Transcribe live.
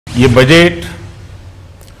ये बजट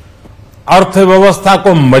अर्थव्यवस्था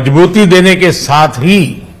को मजबूती देने के साथ ही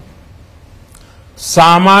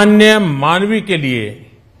सामान्य मानवी के लिए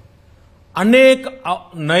अनेक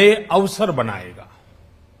नए अवसर बनाएगा।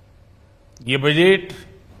 ये बजट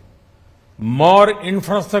मोर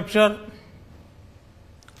इंफ्रास्ट्रक्चर,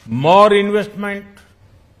 मोर इन्वेस्टमेंट,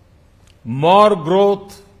 मोर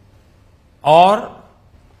ग्रोथ और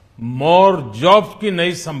मोर जॉब्स की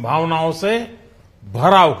नई संभावनाओं से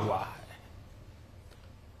भरा हुआ है।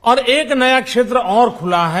 और एक नया क्षेत्र और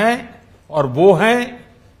खुला है और वो है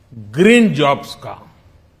ग्रीन जॉब्स का।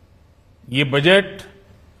 ये बजट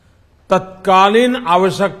तत्कालीन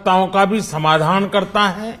आवश्यकताओं का भी समाधान करता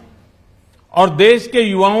है और देश के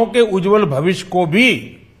युवाओं के उज्जवल भविष्य को भी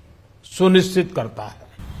सुनिश्चित करता है।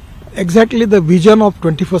 Exactly the vision of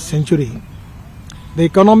 21st century, the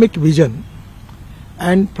economic vision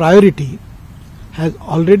and priority has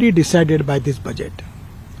already decided by this budget.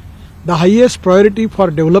 The highest priority for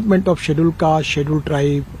development of scheduled caste, scheduled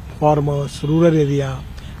tribe, farmers, rural area,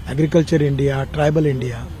 agriculture India, tribal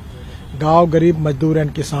India, Gaon, Garib, Mazdoor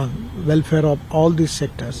and Kisan, welfare of all these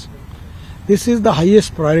sectors. This is the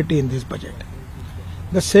highest priority in this budget.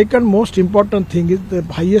 The second most important thing is the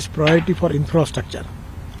highest priority for infrastructure.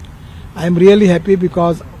 I am really happy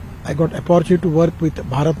because I got opportunity to work with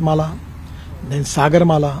Bharatmala, then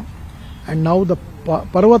Sagarmala, and now the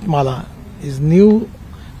Parvatmala is new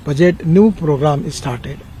budget, new program is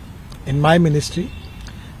started in my ministry.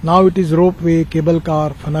 Now it is ropeway, cable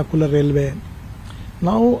car, vernacular railway.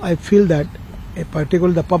 Now I feel that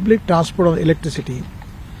particularly the public transport of electricity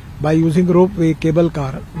by using ropeway, cable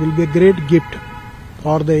car will be a great gift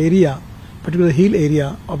for the area, particularly hill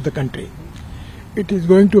area of the country. It is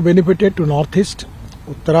going to benefit to Northeast,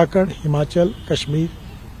 Uttarakhand, Himachal, Kashmir,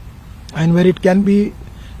 and where it can be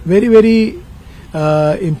very, very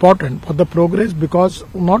important for the progress, because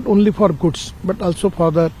not only for goods but also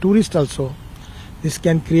for the tourists also, this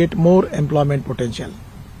can create more employment potential.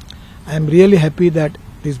 I am really happy that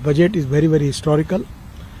this budget is very, very historical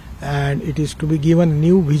and it is to be given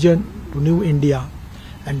new vision to new India,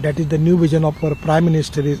 and that is the new vision of our Prime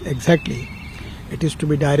Minister is exactly it is to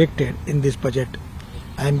be directed in this budget.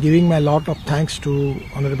 I am giving my lot of thanks to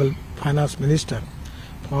Honorable Finance Minister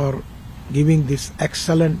for giving this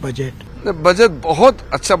excellent budget. Budget बहुत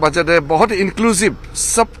अच्छा budget है, बहुत inclusive,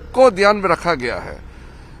 सबको ध्यान में रखा गया है।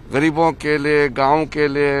 गरीबों के लिए, गांव के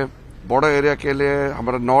लिए, बॉर्डर एरिया के लिए,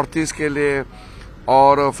 हमारे नॉर्थ ईस्ट के लिए,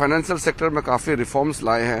 और फाइनेंशियल सेक्टर में काफी रिफॉर्म्स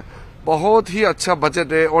लाए हैं। बहुत ही अच्छा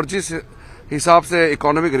बजट है और जिस हिसाब से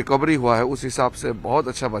इकोनॉमिक रिकवरी हुआ है उस हिसाब से बहुत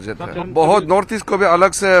अच्छा बजट है। बहुत नॉर्थ ईस्ट को भी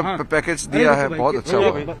अलग से पैकेज दिया है, बहुत अच्छा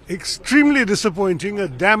हुआ है। Extremely disappointing, a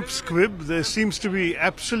damp squib. There seems to be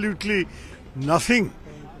absolutely nothing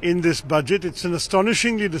in this budget. It's an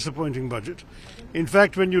astonishingly disappointing budget. In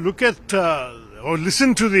fact, when you look at or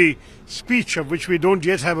listen to the speech, of which we don't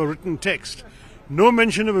yet have a written text, no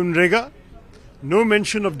mention of UNREGA, no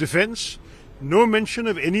mention of defense, no mention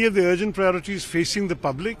of any of the urgent priorities facing the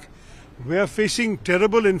public. We are facing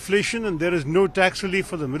terrible inflation and there is no tax relief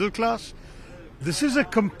for the middle class. This is a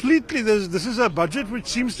this is a budget which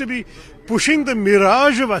seems to be pushing the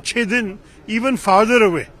mirage of Achhe Din even farther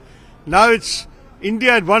away. Now it's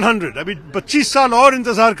India at 100. अभी 25 साल और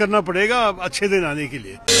इंतजार करना पड़ेगा अच्छे दिन आने के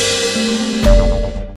लिए।